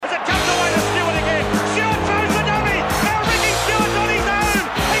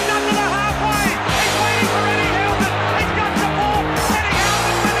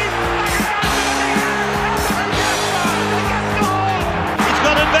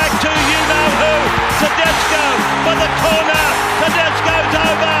corner. Tedesco's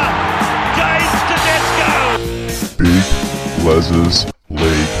over. James Tedesco. Big Les's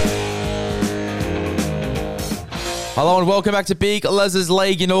League. Hello and welcome back to Big Les's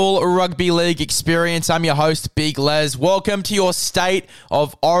League and all rugby league experience. I'm your host, Big Les. Welcome to your State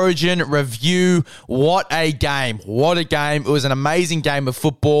of Origin review. What a game. What a game. It was an amazing game of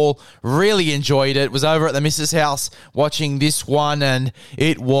football. Really enjoyed it. Was over at the missus' house watching this one and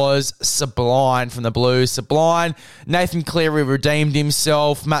it was sublime from the Blues. Sublime. Nathan Cleary redeemed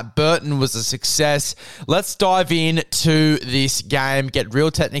himself. Matt Burton was a success. Let's dive into this game, get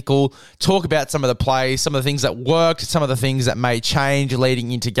real technical, talk about some of the plays, some of the things that worked, some of the things that may change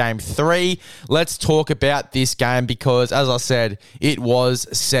leading into Game 3. Let's talk about this game because, as I said, it was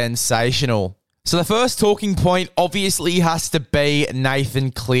sensational. So the first talking point obviously has to be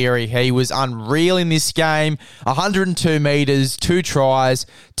Nathan Cleary. He was unreal in this game. 102 metres, 2 tries,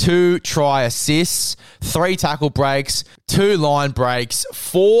 2 try assists, 3 tackle breaks, 2 line breaks,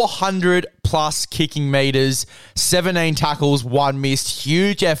 400 plus kicking metres, 17 tackles, 1 missed.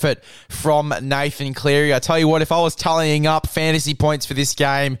 Huge effort from Nathan Cleary. I tell you what, if I was tallying up fantasy points for this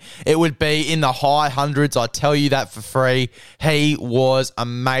game, it would be in the high hundreds. I tell you that for free. He was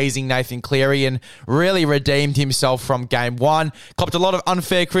amazing, Nathan Cleary, and really redeemed himself from Game 1. Copped a lot of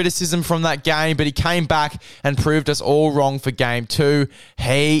unfair criticism from that game, but he came back and proved us all wrong for Game 2.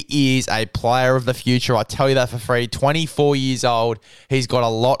 He is a player of the future. I tell you that for free. 24 years old. He's got a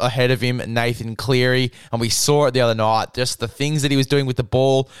lot ahead of him, Nathan Cleary, and we saw it the other night. Just the things that he was doing with the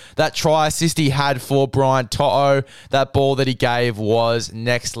ball. That try assist he had for Brian To'o, that ball that he gave was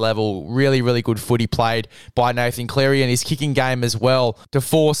next level. Really, really good footy played by Nathan Cleary and his kicking game as well to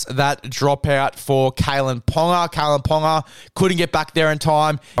force that dropout for Kalen Ponga. Kalen Ponga couldn't get back there in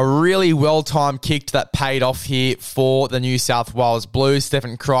time. A really well-timed kick that paid off here for the New South Wales Blues.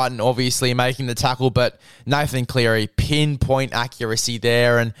 Stephen Crichton obviously making the tackle, but Nathan Cleary, pinpoint accuracy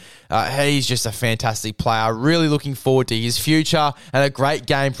there, and he's just a fantastic player. Really looking forward to his future, and a great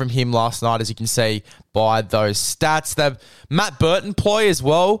game from him last night, as you can see by those stats. The Matt Burton ploy as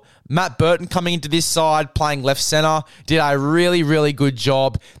well. Matt Burton coming into this side, playing left centre, did a really, really good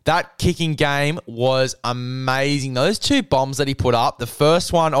job. That kicking game was amazing. Those 2 bombs that he put up, the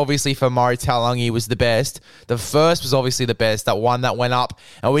first one, obviously, for Murray Taulagi was the best. The first was obviously the best, that one that went up,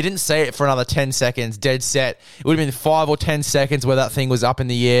 and we didn't see it for another 10 seconds, dead set. It would have been 5 or 10 seconds where that thing was up in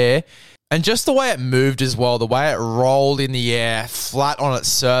the air. And just the way it moved as well, the way it rolled in the air, flat on its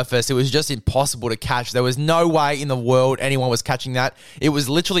surface, it was just impossible to catch. There was no way in the world anyone was catching that. It was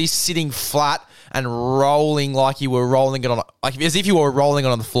literally sitting flat and rolling like you were rolling it on, like as if you were rolling it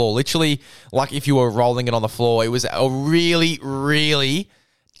on the floor. Literally like if you were rolling it on the floor. It was a really, really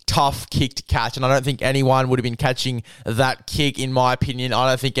tough kick to catch, and I don't think anyone would have been catching that kick, in my opinion. I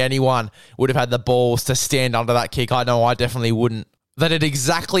don't think anyone would have had the balls to stand under that kick. I know I definitely wouldn't. They did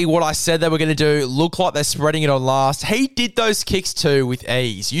exactly what I said they were going to do. Look like they're spreading it on last. He did those kicks too with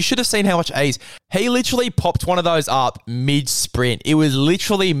ease. You should have seen how much ease. He literally popped one of those up mid-sprint. It was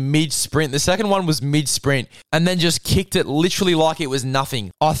literally mid-sprint. The second one was mid-sprint and then just kicked it literally like it was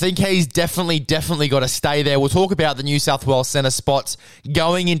nothing. I think he's definitely got to stay there. We'll talk about the New South Wales centre spots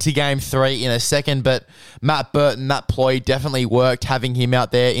going into Game 3 in a second, but Matt Burton, that ploy definitely worked, having him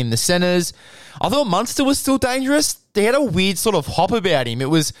out there in the centres. I thought Munster was still dangerous. He had a weird sort of hop about him. It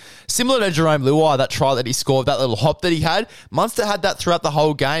was similar to Jerome Luai, that try that he scored, that little hop that he had. Munster had that throughout the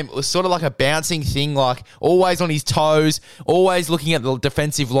whole game. It was sort of like a bouncing thing, like always on his toes, always looking at the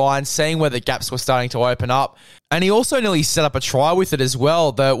defensive line, seeing where the gaps were starting to open up. And he also nearly set up a try with it as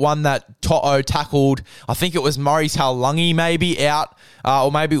well. The one that To'o tackled, I think it was Murray Taulagi maybe out,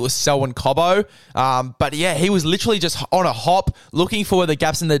 or maybe it was Selwyn Cobbo. But yeah, he was literally just on a hop, looking for where the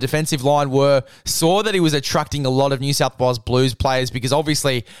gaps in the defensive line were, saw that he was attracting a lot of New South Wales Blues players because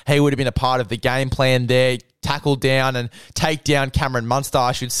obviously he would have been a part of the game plan there. Tackle down and take down Cameron Munster,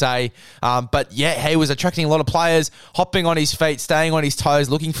 I should say. But yeah, he was attracting a lot of players, hopping on his feet, staying on his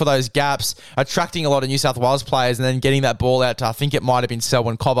toes, looking for those gaps, attracting a lot of New South Wales players, and then getting that ball out to, I think it might have been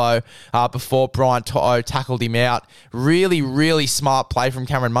Selwyn Cobbo, before Brian To'o tackled him out. Really, really smart play from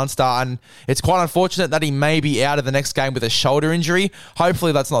Cameron Munster, and it's quite unfortunate that he may be out of the next game with a shoulder injury.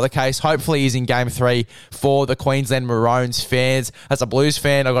 Hopefully that's not the case. Hopefully he's in Game 3 for the Queensland Maroons fans. As a Blues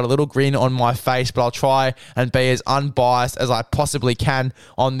fan, I've got a little grin on my face, but I'll try and be as unbiased as I possibly can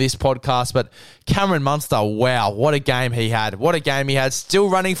on this podcast. But Cameron Munster, wow, what a game he had. What a game he had. Still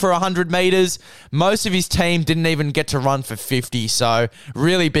running for 100 metres. Most of his team didn't even get to run for 50. So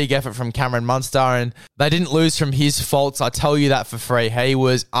really big effort from Cameron Munster, and they didn't lose from his faults. I tell you that for free. He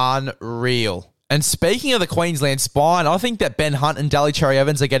was unreal. And speaking of the Queensland spine, I think that Ben Hunt and Daly Cherry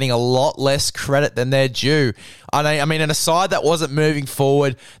Evans are getting a lot less credit than they're due. I mean, in a side that wasn't moving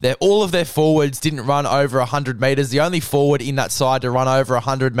forward, all of their forwards didn't run over 100 metres. The only forward in that side to run over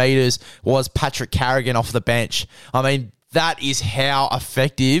 100 metres was Patrick Carrigan off the bench. I mean, that is how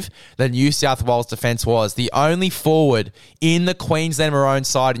effective the New South Wales defence was. The only forward in the Queensland Maroon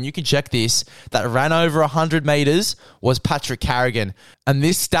side, and you can check this, that ran over 100 metres was Patrick Carrigan. And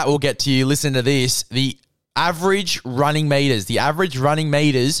this stat will get to you. Listen to this. The average running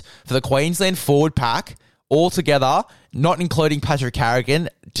metres for the Queensland forward pack altogether, not including Patrick Carrigan,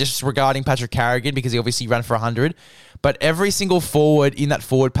 just regarding Patrick Carrigan because he obviously ran for 100, but every single forward in that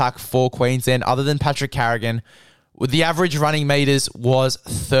forward pack for Queensland other than Patrick Carrigan, the average running metres was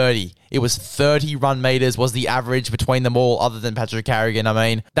 30. It was 30 run metres was the average between them all other than Patrick Carrigan. I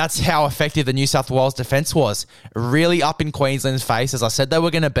mean, that's how effective the New South Wales defence was. Really up in Queensland's face, as I said they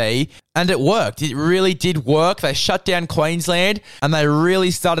were going to be. And it worked. It really did work. They shut down Queensland and they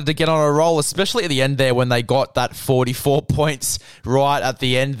really started to get on a roll, especially at the end there when they got that 44 points right at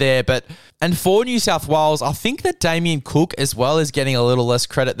the end there. And for New South Wales, I think that Damien Cook as well is getting a little less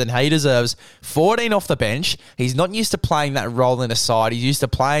credit than he deserves. 14 off the bench. He's not used to playing that role in a side. He's used to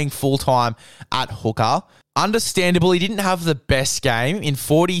playing full-time at hooker. Understandable, he didn't have the best game. In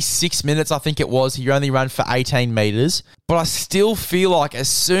 46 minutes, I think it was, he only ran for 18 metres. But I still feel like as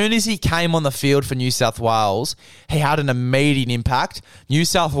soon as he came on the field for New South Wales, he had an immediate impact. New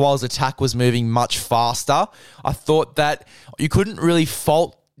South Wales' attack was moving much faster. I thought that you couldn't really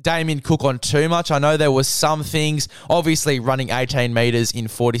fault Damien Cook on too much. I know there was some things, obviously running 18 metres in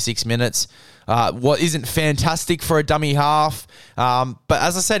 46 minutes, what isn't fantastic for a dummy half. But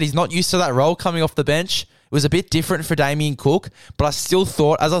as I said, he's not used to that role coming off the bench. It was a bit different for Damien Cook, but I still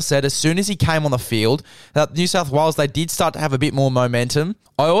thought, as I said, as soon as he came on the field, that New South Wales, they did start to have a bit more momentum.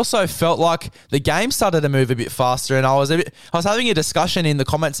 I also felt like the game started to move a bit faster, and I was having a discussion in the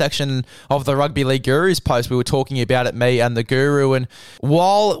comment section of the Rugby League Gurus post. We were talking about it, me and the Guru, and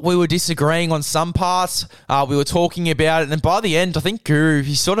while we were disagreeing on some parts, we were talking about it, and by the end, I think Guru,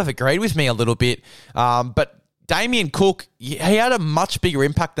 he sort of agreed with me a little bit, but Damien Cook, he had a much bigger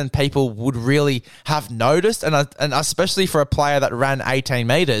impact than people would really have noticed, and especially for a player that ran 18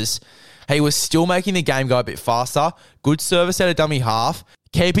 metres, he was still making the game go a bit faster. Good service out of dummy half,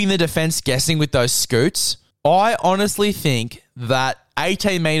 keeping the defence guessing with those scoots. I honestly think that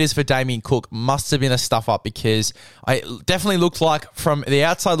 18 metres for Damien Cook must have been a stuff up because it definitely looked like from the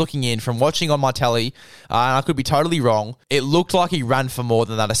outside looking in, from watching on my telly, and I could be totally wrong, it looked like he ran for more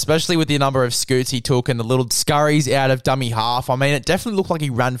than that, especially with the number of scoots he took and the little scurries out of dummy half. I mean, it definitely looked like he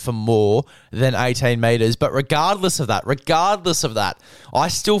ran for more than 18 metres, but regardless of that, I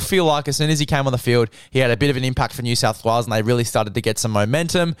still feel like as soon as he came on the field, he had a bit of an impact for New South Wales and they really started to get some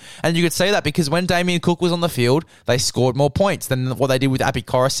momentum. And you could see that because when Damien Cook was on the field, they scored more points than what they did with Api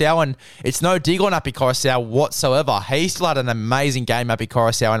Coruscant, and it's no dig on Api Coruscant whatsoever. He still had an amazing game, Api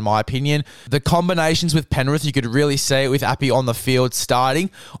Coruscant, in my opinion. The combinations with Penrith, you could really see it with Api on the field starting.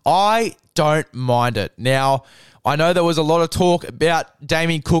 I don't mind it. Now, I know there was a lot of talk about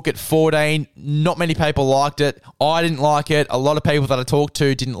Damien Cook at 14. Not many people liked it. I didn't like it. A lot of people that I talked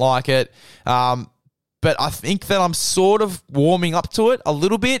to didn't like it. But I think that I'm sort of warming up to it a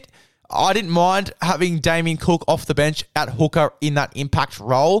little bit. I didn't mind having Damien Cook off the bench at hooker in that impact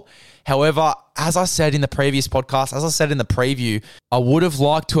role. However, as I said in the previous podcast, as I said in the preview, I would have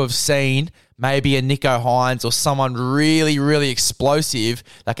liked to have seen maybe a Nicho Hynes or someone really, really explosive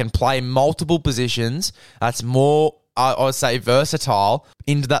that can play multiple positions, that's more, I would say, versatile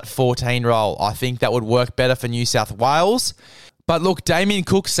into that 14 role. I think that would work better for New South Wales. But look, Damien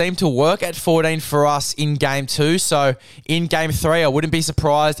Cook seemed to work at 14 for us in Game 2. So in Game 3, I wouldn't be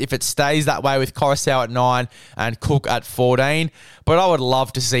surprised if it stays that way with Coruscant at 9 and Cook at 14. But I would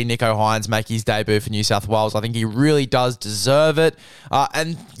love to see Nicho Hynes make his debut for New South Wales. I think he really does deserve it.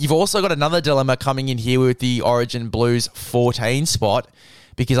 And you've also got another dilemma coming in here with the Origin Blues 14 spot.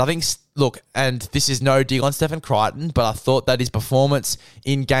 Because I think, look, and this is no dig on Stephen Crichton, but I thought that his performance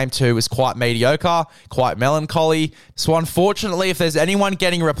in Game 2 was quite mediocre, quite melancholy. So unfortunately, if there's anyone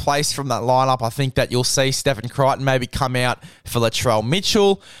getting replaced from that lineup, I think that you'll see Stephen Crichton maybe come out for Latrell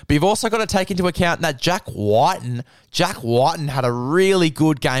Mitchell. But you've also got to take into account that Jack Whiten had a really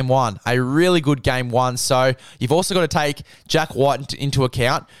good Game 1, So you've also got to take Jack Whiten into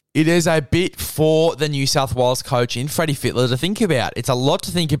account. It is a bit for the New South Wales coach in Freddie Fittler to think about. It's a lot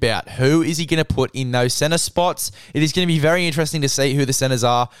to think about. Who is he going to put in those centre spots? It is going to be very interesting to see who the centres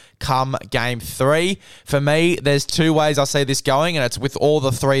are come Game 3. For me, there's two ways I see this going, and it's with all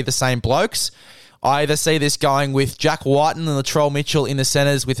the three the same blokes. I either see this going with Jack Whiten and Latrell Mitchell in the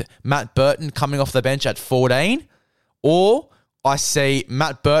centres with Matt Burton coming off the bench at 14, or I see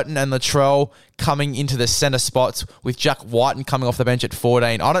Matt Burton and Latrell coming into the centre spots with Jack Whiten coming off the bench at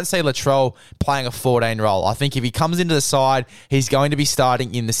 14. I don't see Latrell playing a 14 role. I think if he comes into the side, he's going to be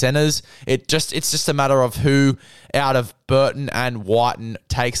starting in the centres. It's just a matter of who out of Burton and Whiten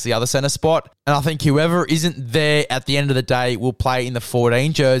takes the other centre spot. And I think whoever isn't there at the end of the day will play in the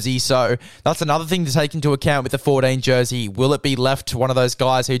 14 jersey. So that's another thing to take into account with the 14 jersey. Will it be left to one of those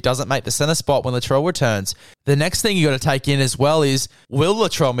guys who doesn't make the centre spot when Latrell returns? The next thing you got to take in as well is, will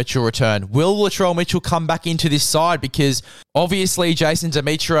Latrell Mitchell return? Will Latrell Mitchell come back into this side? Because obviously Jason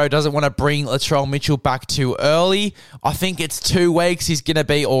Demetriou doesn't want to bring Latrell Mitchell back too early. I think it's 2 weeks. He's going to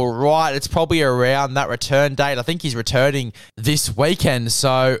be all right. It's probably around that return date. I think he's returning this weekend.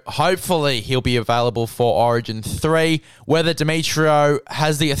 So hopefully he'll be available for Origin 3. Whether Demetriou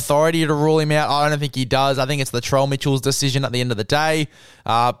has the authority to rule him out, I don't think he does. I think it's Latrell Mitchell's decision at the end of the day.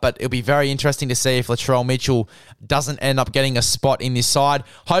 But it'll be very interesting to see if Latrell Mitchell doesn't end up getting a spot in this side.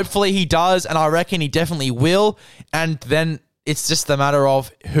 Hopefully he does, and I reckon he definitely will. And then it's just a matter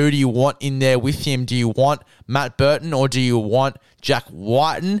of who do you want in there with him? Do you want Matt Burton or do you want Jack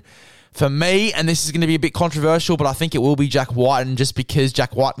Whiten? For me, and this is going to be a bit controversial, but I think it will be Jack Whiten just because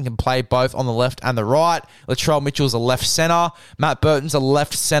Jack Whiten can play both on the left and the right. Latrell Mitchell's a left centre. Matt Burton's a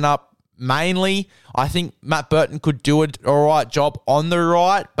left centre mainly. I think Matt Burton could do an all right job on the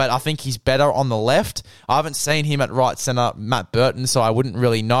right, but I think he's better on the left. I haven't seen him at right centre, Matt Burton, so I wouldn't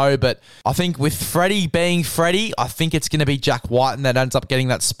really know. But I think with Freddie being Freddie, I think it's going to be Jack Whiten that ends up getting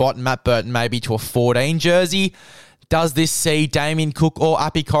that spot, and Matt Burton maybe to a 14 jersey. Does this see Damien Cook or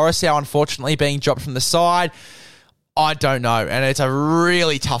Api Koroisau unfortunately being dropped from the side? I don't know, and it's a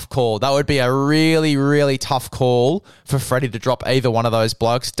really tough call. That would be a really, really tough call for Freddie to drop either one of those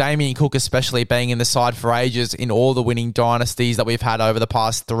blokes. Damien Cook especially being in the side for ages in all the winning dynasties that we've had over the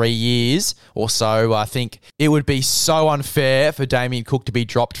past 3 years or so. I think it would be so unfair for Damien Cook to be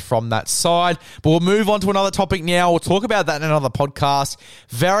dropped from that side. But we'll move on to another topic now. We'll talk about that in another podcast.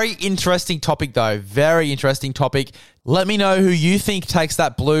 Very interesting topic though. Very interesting topic. Let me know who you think takes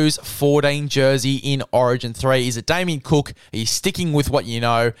that Blues 14 jersey in Origin 3. Is it Damien Cook? Are you sticking with what you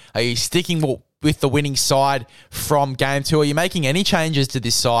know? Are you sticking with the winning side from Game 2? Are you making any changes to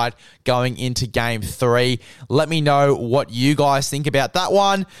this side going into Game 3? Let me know what you guys think about that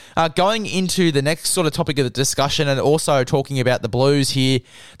one. Going into the next sort of topic of the discussion and also talking about the Blues here.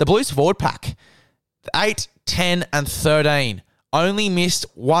 The Blues forward pack, 8, 10 and 13, only missed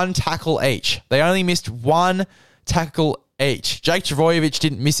 1 tackle each. They only missed 1 tackle each. Jake Trbojevic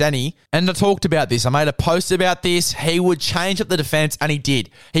didn't miss any, and I talked about this. I made a post about this. He would change up the defense, and he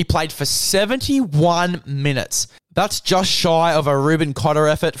did. He played for 71 minutes. That's just shy of a Ruben Cotter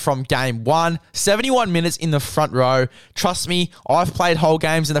effort from Game 1. 71 minutes in the front row. Trust me, I've played whole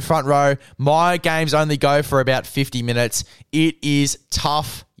games in the front row. My games only go for about 50 minutes. It is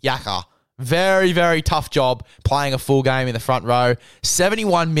tough yakka. Very, very tough job playing a full game in the front row.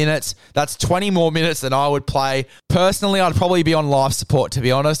 71 minutes. That's 20 more minutes than I would play. Personally, I'd probably be on life support, to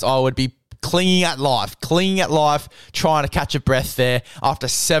be honest. I would be clinging at life, trying to catch a breath there after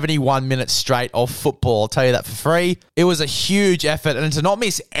 71 minutes straight of football. I'll tell you that for free. It was a huge effort, and to not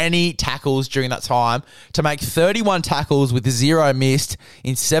miss any tackles during that time, to make 31 tackles with 0 missed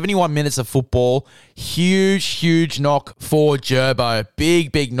in 71 minutes of football, huge knock for Gerbo.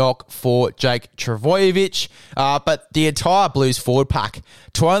 Big knock for Jake Trbojevic. But the entire Blues forward pack,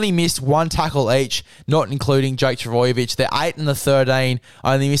 to only miss 1 tackle each, not including Jake Trbojevic. They're 8 and the 13,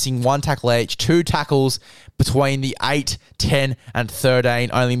 only missing 1 tackle each, 2 tackles between the 8, 10 and 13,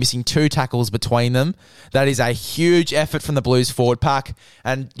 only missing 2 tackles between them. That is a huge effort from the Blues forward pack,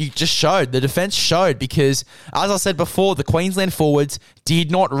 and you just showed, the defense showed, because as I said before, the Queensland forwards did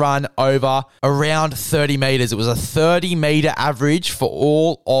not run over around 30 metres. It was a 30-metre average for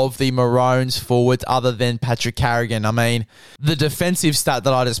all of the Maroons forwards other than Patrick Carrigan. I mean, the defensive stat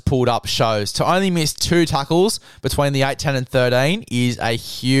that I just pulled up shows to only miss 2 tackles between the 8, 10 and 13 is a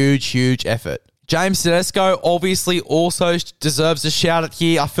huge effort. James Tedesco obviously also deserves a shout out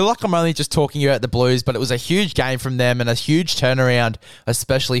here. I feel like I'm only just talking about the Blues, but it was a huge game from them and a huge turnaround,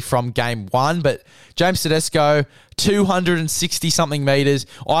 especially from Game 1. But James Tedesco, 260-something metres.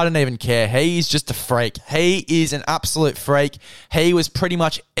 I don't even care. He is just a freak. He is an absolute freak. He was pretty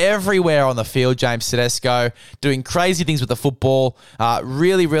much everywhere on the field, James Tedesco, doing crazy things with the football.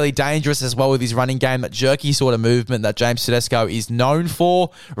 Really dangerous as well with his running game, that jerky sort of movement that James Tedesco is known for.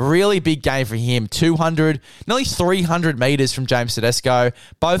 Really big game for him. 200, nearly 300 metres from James Tedesco.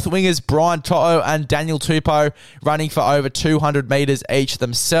 Both wingers, Brian To'o and Daniel Tupou, running for over 200 metres each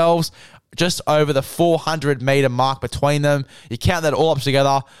themselves. just over the 400 metre mark between them. You count that all up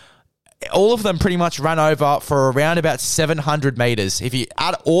together, all of them pretty much ran over for around about 700 metres. If you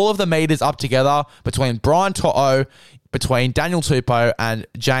add all of the metres up together between Brian To'o, between Daniel Tupou and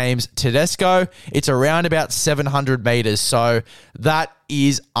James Tedesco, it's around about 700 metres. So that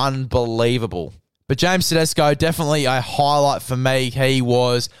is unbelievable. But James Tedesco, definitely a highlight for me. He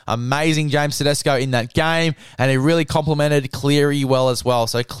was amazing, James Tedesco, in that game, and he really complimented Cleary well as well.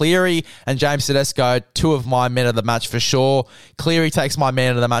 So Cleary and James Tedesco, two of my men of the match for sure. Cleary takes my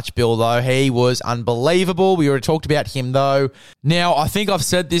man of the match bill, though. He was unbelievable. We already talked about him, though. Now, I think I've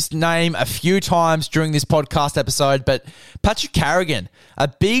said this name a few times during this podcast episode, but Patrick Carrigan, a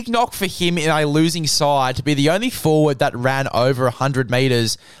big knock for him in a losing side to be the only forward that ran over 100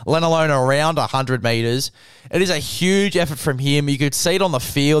 metres, let alone around 100 metres. It is a huge effort from him. You could see it on the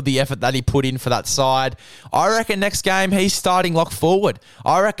field, the effort that he put in for that side. I reckon next game he's starting lock forward.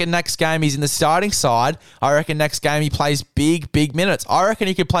 I reckon next game he's in the starting side. I reckon next game he plays big minutes. I reckon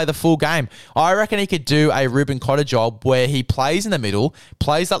he could play the full game. I reckon he could do a Ruben Cotter job where he plays in the middle,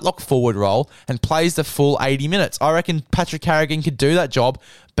 plays that lock forward role, and plays the full 80 minutes. I reckon Patrick Carrigan could do that job,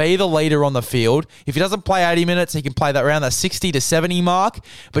 be the leader on the field. If he doesn't play 80 minutes, he can play that around the 60 to 70 mark,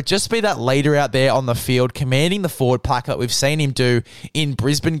 but just be that leader out there on the field, commanding the forward pack that we've seen him do in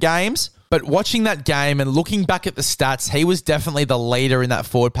Brisbane games. But watching that game and looking back at the stats, he was definitely the leader in that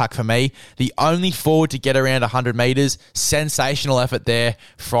forward pack for me. The only forward to get around 100 metres. Sensational effort there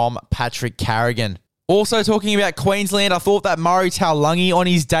from Patrick Carrigan. Also talking about Queensland, I thought that Murray Taulagi on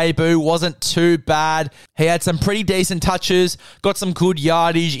his debut wasn't too bad. He had some pretty decent touches, got some good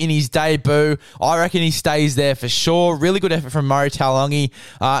yardage in his debut. I reckon he stays there for sure. Really good effort from Murray Taulagi.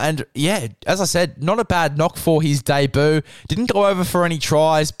 And yeah, as I said, not a bad knock for his debut. Didn't go over for any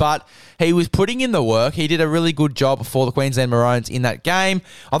tries, but he was putting in the work. He did a really good job for the Queensland Maroons in that game.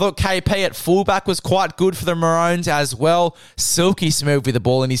 I thought KP at fullback was quite good for the Maroons as well. Silky smooth with the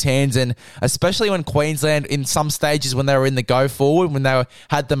ball in his hands, and especially when Queensland, in some stages when they were in the go forward, when they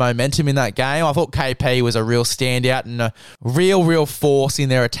had the momentum in that game, I thought KP was a real standout and a real force in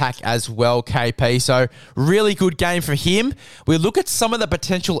their attack as well, KP. So really good game for him. We look at some of the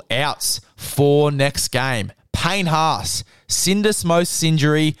potential outs for next game. Payne Haas, syndesmosis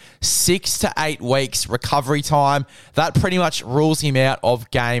injury, 6 to 8 weeks recovery time. That pretty much rules him out of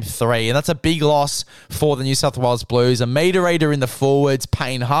Game 3. And that's a big loss for the New South Wales Blues. A meter reader in the forwards,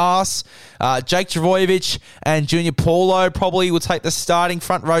 Payne Haas. Jake Trbojevic and Junior Paulo probably will take the starting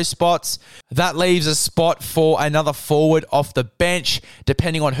front row spots. That leaves a spot for another forward off the bench,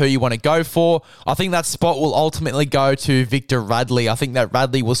 depending on who you want to go for. I think that spot will ultimately go to Victor Radley. I think that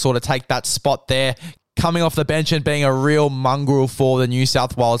Radley will sort of take that spot there, coming off the bench and being a real mongrel for the New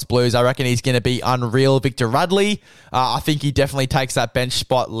South Wales Blues. I reckon he's going to be unreal, Victor Radley. I think he definitely takes that bench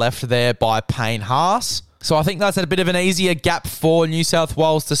spot left there by Payne Haas. So I think that's a bit of an easier gap for New South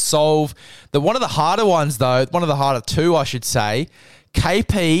Wales to solve. One of the harder ones, though, one of the harder two, I should say,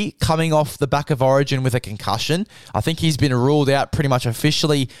 KP coming off the back of Origin with a concussion. I think he's been ruled out pretty much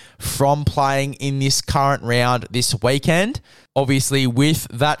officially from playing in this current round this weekend, obviously with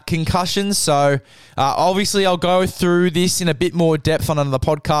that concussion. So obviously I'll go through this in a bit more depth on another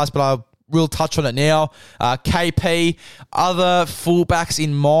podcast, but I will touch on it now. KP, other fullbacks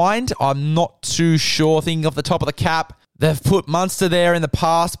in mind, I'm not too sure. Thinking off the top of the cap, they've put Munster there in the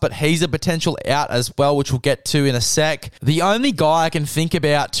past, but he's a potential out as well, which we'll get to in a sec. The only guy I can think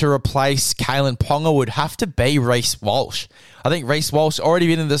about to replace Kalen Ponga would have to be Reece Walsh. I think Reece Walsh already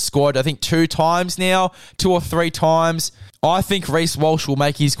been in the squad, I think 2 times now, 2 or 3 times. I think Reece Walsh will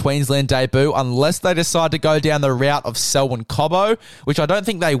make his Queensland debut unless they decide to go down the route of Selwyn Cobbo, which I don't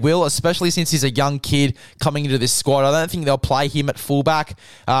think they will, especially since he's a young kid coming into this squad. I don't think they'll play him at fullback.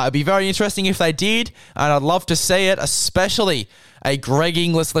 It'd be very interesting if they did, and I'd love to see it, especially a Greg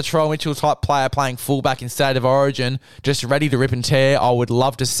Inglis, Latrell Mitchell type player playing fullback in State of Origin, just ready to rip and tear. I would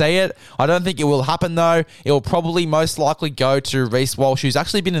love to see it. I don't think it will happen, though. It will probably most likely go to Reece Walsh, who's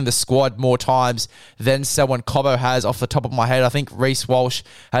actually been in the squad more times than Selwyn Cobbo has off the top of my head. I think Reece Walsh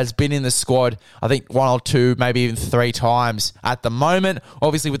has been in the squad, I think 1 or 2, maybe even 3 times at the moment.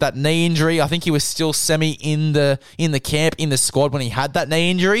 Obviously, with that knee injury, I think he was still semi in the camp, in the squad when he had that knee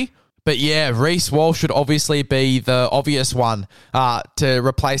injury. But yeah, Reece Walsh should obviously be the obvious one to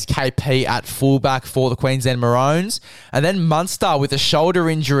replace KP at fullback for the Queensland Maroons. And then Munster with a shoulder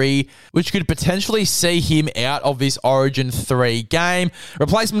injury, which could potentially see him out of this Origin 3 game.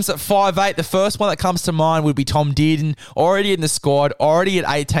 Replacements at 5'8", the first one that comes to mind would be Tom Dearden, already in the squad, already at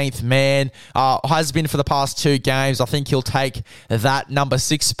 18th man, has been for the past 2 games. I think he'll take that number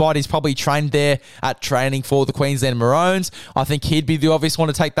 6 spot. He's probably trained there at training for the Queensland Maroons. I think he'd be the obvious one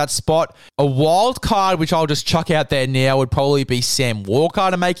to take that spot. spot. A wild card, which I'll just chuck out there now, would probably be Sam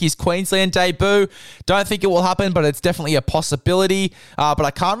Walker to make his Queensland debut. Don't think it will happen, but it's definitely a possibility. But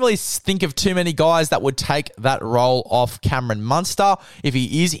I can't really think of too many guys that would take that role off Cameron Munster if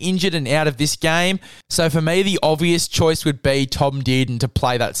he is injured and out of this game. So for me, the obvious choice would be Tom Dearden to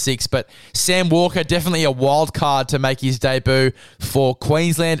play that 6, but Sam Walker, definitely a wild card to make his debut for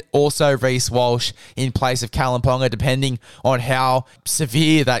Queensland. Also Reece Walsh in place of Callum Ponga, depending on how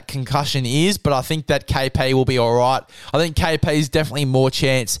severe that concussion is, but I think that KP will be all right. I think KP is definitely more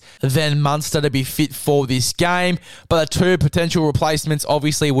chance than Munster to be fit for this game, but the two potential replacements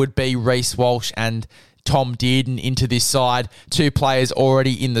obviously would be Reece Walsh and Tom Dearden into this side. Two players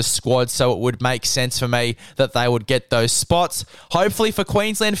already in the squad, so it would make sense for me that they would get those spots. Hopefully for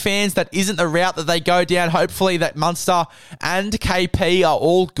Queensland fans, that isn't the route that they go down. Hopefully that Munster and KP are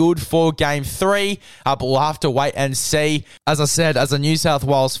all good for Game 3, but we'll have to wait and see. As I said, as a New South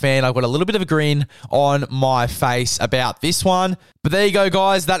Wales fan, I've got a little bit of a grin on my face about this one. But there you go,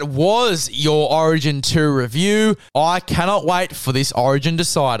 guys. That was your Origin 2 review. I cannot wait for this Origin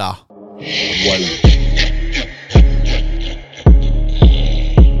Decider. One.